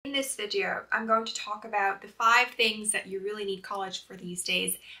this video, I'm going to talk about the 5 things that you really need college for these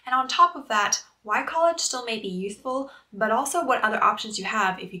days, and on top of that, why college still may be useful, but also what other options you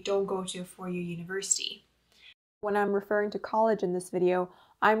have if you don't go to a 4-year university. When I'm referring to college in this video,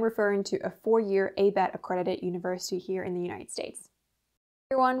 I'm referring to a 4-year ABET accredited university here in the United States.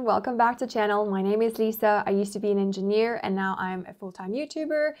 Hey everyone, welcome back to the channel. My name is Lisa. I used to be an engineer and now I'm a full-time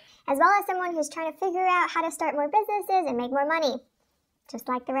YouTuber, as well as someone who's trying to figure out how to start more businesses and make more money, just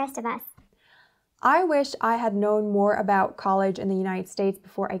like the rest of us. I wish I had known more about college in the United States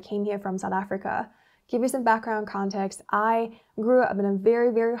before I came here from South Africa. Give you some background context, I grew up in a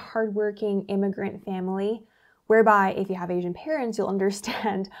very hardworking immigrant family, whereby if you have Asian parents, you'll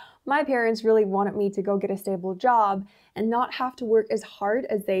understand my parents really wanted me to go get a stable job and not have to work as hard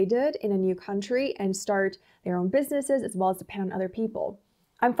as they did in a new country and start their own businesses as well as depend on other people.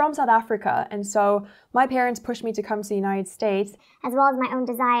 I'm from South Africa, and so my parents pushed me to come to the United States, as well as my own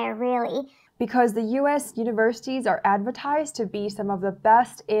desire, really, because the US universities are advertised to be some of the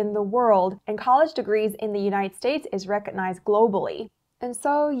best in the world, and college degrees in the United States is recognized globally. And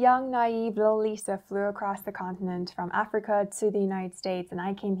so young, naive little Lisa flew across the continent from Africa to the United States, and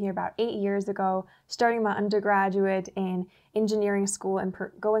I came here about 8 years ago, starting my undergraduate in engineering school and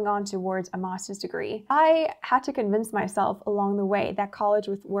going on towards a master's degree. I had to convince myself along the way that college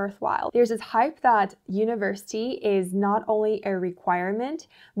was worthwhile. There's this hype that university is not only a requirement,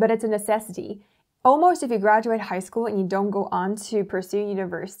 but it's a necessity. Almost if you graduate high school and you don't go on to pursue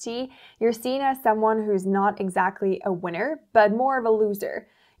university, you're seen as someone who's not exactly a winner, but more of a loser.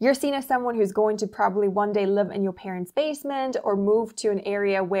 You're seen as someone who's going to probably one day live in your parents' basement or move to an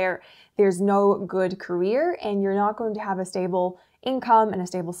area where there's no good career and you're not going to have a stable income and a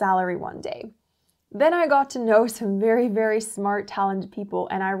stable salary one day. Then I got to know some very smart, talented people,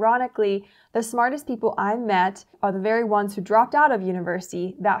 and ironically, the smartest people I met are the very ones who dropped out of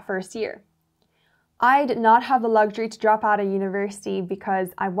university that first year. I did not have the luxury to drop out of university because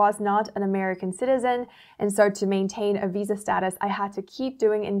I was not an American citizen, and so to maintain a visa status, I had to keep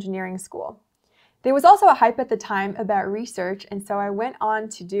doing engineering school. There was also a hype at the time about research, and so I went on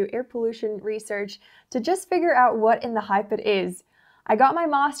to do air pollution research to just figure out what in the hype it is. I got my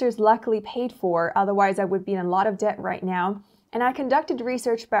master's luckily paid for, otherwise I would be in a lot of debt right now, and I conducted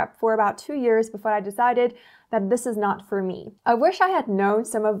research for about 2 years before I decided that this is not for me. I wish I had known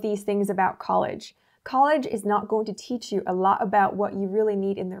some of these things about college. College is not going to teach you a lot about what you really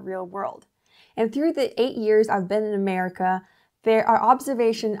need in the real world. And through the 8 years I've been in America, there are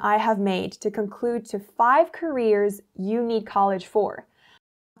observations I have made to conclude to 5 careers you need college for.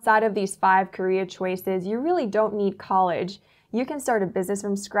 Outside of these 5 career choices, you really don't need college. You can start a business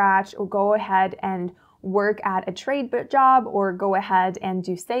from scratch or go ahead and work at a trade job or go ahead and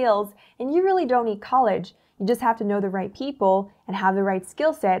do sales, and you really don't need college. You just have to know the right people and have the right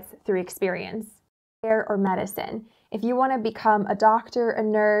skill sets through experience. Or medicine. If you want to become a doctor, a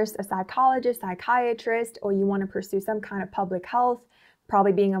nurse, a psychologist, psychiatrist, or you want to pursue some kind of public health,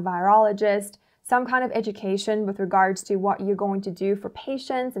 probably being a virologist, some kind of education with regards to what you're going to do for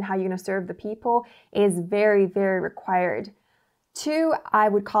patients and how you're going to serve the people is very required. 2, I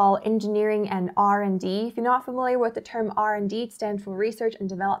would call engineering and R&D. If you're not familiar with the term R&D, it stands for research and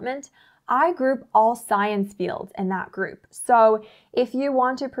development. I group all science fields in that group. So if you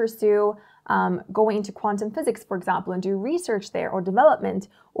want to pursue going into quantum physics, for example, and do research there or development,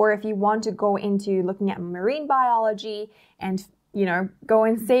 or if you want to go into looking at marine biology and, go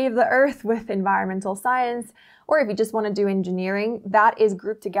and save the earth with environmental science, or if you just want to do engineering, that is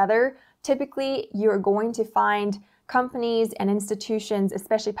grouped together. Typically, you're going to find companies and institutions,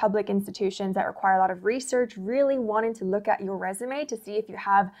 especially public institutions that require a lot of research, really wanting to look at your resume to see if you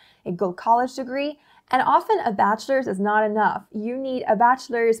have a good college degree. And often a bachelor's is not enough. You need a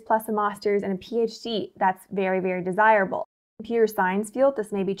bachelor's plus a master's and a PhD. That's very desirable. Computer science field,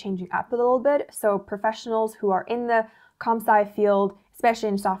 this may be changing up a little bit. So professionals who are in the comp-sci field, especially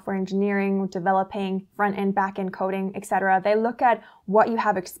in software engineering, developing front-end, back-end coding, etc., they look at what you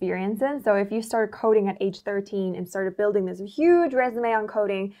have experience in. So if you started coding at age 13 and started building this huge resume on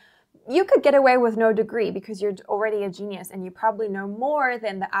coding, you could get away with no degree because you're already a genius and you probably know more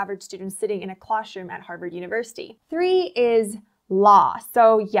than the average student sitting in a classroom at Harvard University. 3 is law.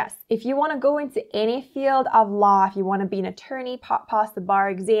 So yes, if you want to go into any field of law, if you want to be an attorney, pass the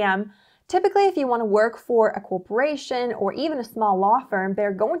bar exam, typically if you want to work for a corporation or even a small law firm,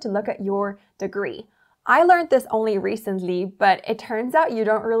 they're going to look at your degree. I learned this only recently, but it turns out you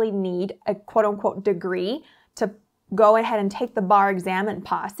don't really need a quote-unquote degree to go ahead and take the bar exam and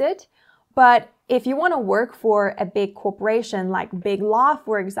pass it. But if you want to work for a big corporation like Big Law,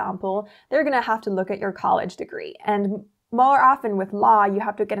 for example, they're going to have to look at your college degree. And More often with law, you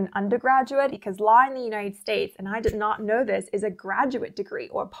have to get an undergraduate because law in the United States, and I did not know this, is a graduate degree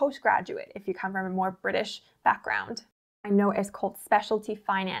or postgraduate if you come from a more British background. I know it's called specialty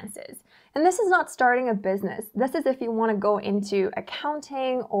finances. And this is not starting a business. This is if you want to go into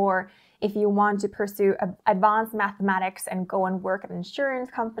accounting or if you want to pursue advanced mathematics and go and work at an insurance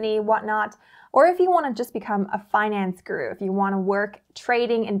company, whatnot. Or if you want to just become a finance guru, if you want to work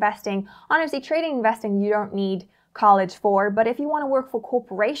trading, investing. Honestly, trading, investing, you don't need college for, but if you want to work for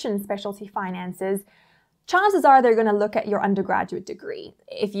corporation specialty finances, chances are they're going to look at your undergraduate degree.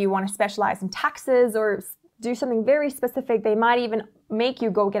 If you want to specialize in taxes or do something very specific, they might even make you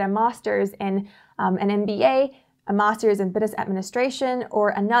go get a master's in an MBA, a master's in business administration,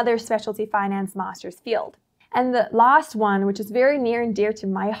 or another specialty finance master's field. And the last one, which is very near and dear to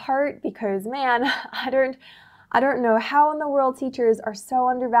my heart, because man, I don't know how in the world teachers are so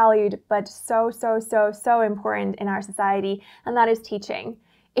undervalued, but so important in our society, and that is teaching.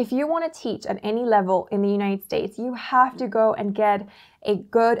 If you want to teach at any level in the United States, you have to go and get a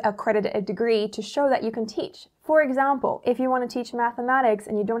good accredited degree to show that you can teach. For example, if you want to teach mathematics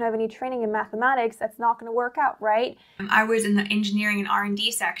and you don't have any training in mathematics, that's not going to work out, right? I was in the engineering and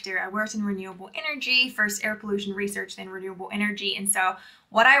R&D sector. I worked in renewable energy, first air pollution research, then renewable energy. And so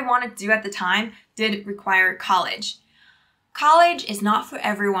what I wanted to do at the time did require college. College is not for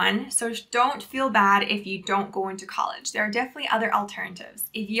everyone, so don't feel bad if you don't go into college. There are definitely other alternatives.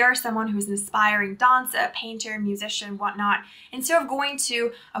 If you're someone who's an aspiring dancer, painter, musician, whatnot, instead of going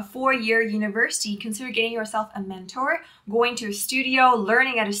to a 4-year university, consider getting yourself a mentor, going to a studio,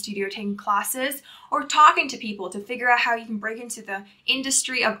 learning at a studio, taking classes, or talking to people to figure out how you can break into the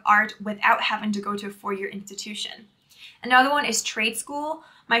industry of art without having to go to a 4-year institution. Another one is trade school.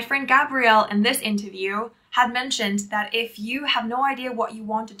 My friend Gabrielle in this interview had mentioned that if you have no idea what you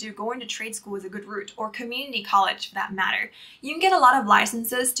want to do, going to trade school is a good route, or community college for that matter. You can get a lot of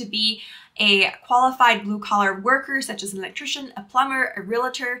licenses to be a qualified blue-collar worker, such as an electrician, a plumber, a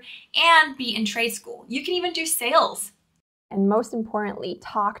realtor, and be in trade school. You can even do sales. And most importantly,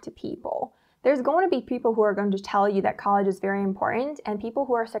 talk to people. There's going to be people who are going to tell you that college is very important, and people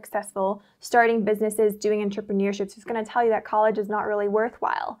who are successful starting businesses, doing entrepreneurship, who's going to tell you that college is not really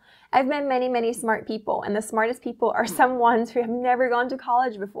worthwhile. I've met many smart people, and the smartest people are some ones who have never gone to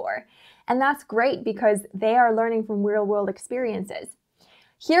college before. And that's great because they are learning from real-world experiences.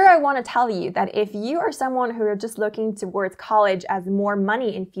 Here I want to tell you that if you are someone who are just looking towards college as more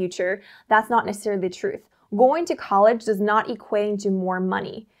money in future, that's not necessarily the truth. Going to college does not equate to more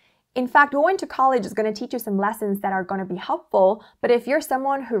money. In fact, going to college is going to teach you some lessons that are going to be helpful, but if you're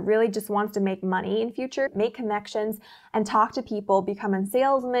someone who really just wants to make money in future, make connections and talk to people, become a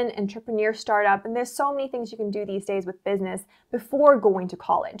salesman, entrepreneur, startup, and there's so many things you can do these days with business before going to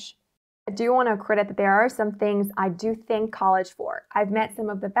college. I do want to credit that there are some things I do thank college for. I've met some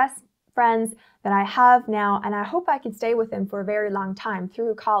of the best friends that I have now, and I hope I can stay with them for a very long time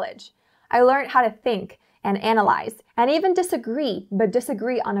through college. I learned how to think and analyze, and even disagree, but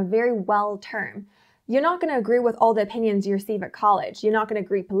disagree on a very well term. You're not going to agree with all the opinions you receive at college. You're not going to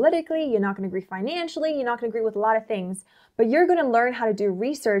agree politically, you're not going to agree financially, you're not going to agree with a lot of things, but you're going to learn how to do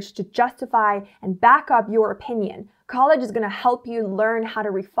research to justify and back up your opinion. College is going to help you learn how to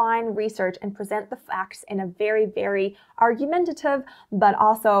refine research and present the facts in a very argumentative, but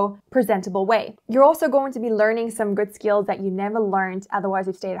also presentable way. You're also going to be learning some good skills that you never learned otherwise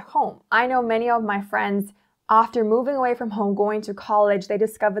you stayed at home. I know many of my friends, after moving away from home, going to college, they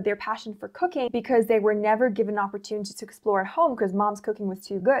discovered their passion for cooking because they were never given opportunity to explore at home because mom's cooking was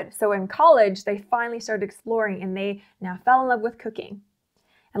too good. So in college, they finally started exploring and they now fell in love with cooking.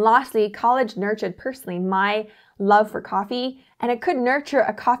 And lastly, college nurtured personally my love for coffee, and it could nurture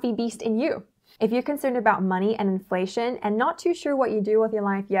a coffee beast in you. If you're concerned about money and inflation and not too sure what you do with your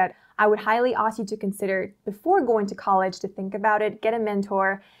life yet, I would highly ask you to consider before going to college to think about it, get a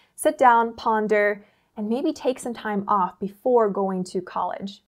mentor, sit down, ponder, and maybe take some time off before going to college.